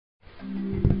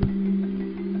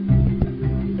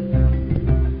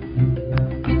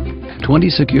20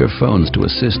 secure phones to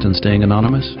assist in staying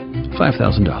anonymous?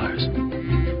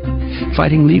 $5,000.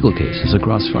 Fighting legal cases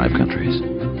across 5 countries?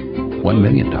 $1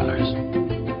 million.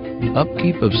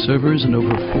 Upkeep of servers in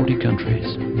over 40 countries?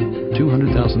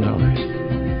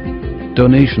 $200,000.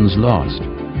 Donations lost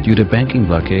due to banking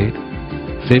blockade?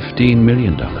 $15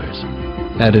 million.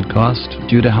 Added cost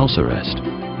due to house arrest?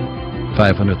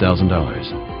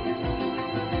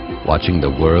 $500,000. Watching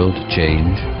the world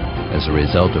change as a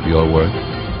result of your work?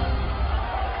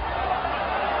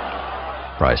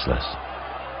 Priceless.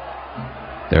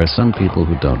 There are some people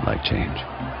who don't like change.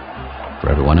 For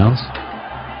everyone else,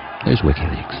 there's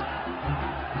WikiLeaks.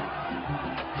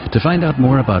 To find out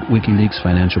more about WikiLeaks'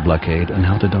 financial blockade and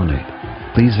how to donate,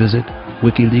 please visit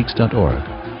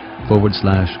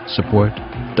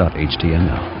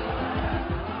wikileaks.org/support.html.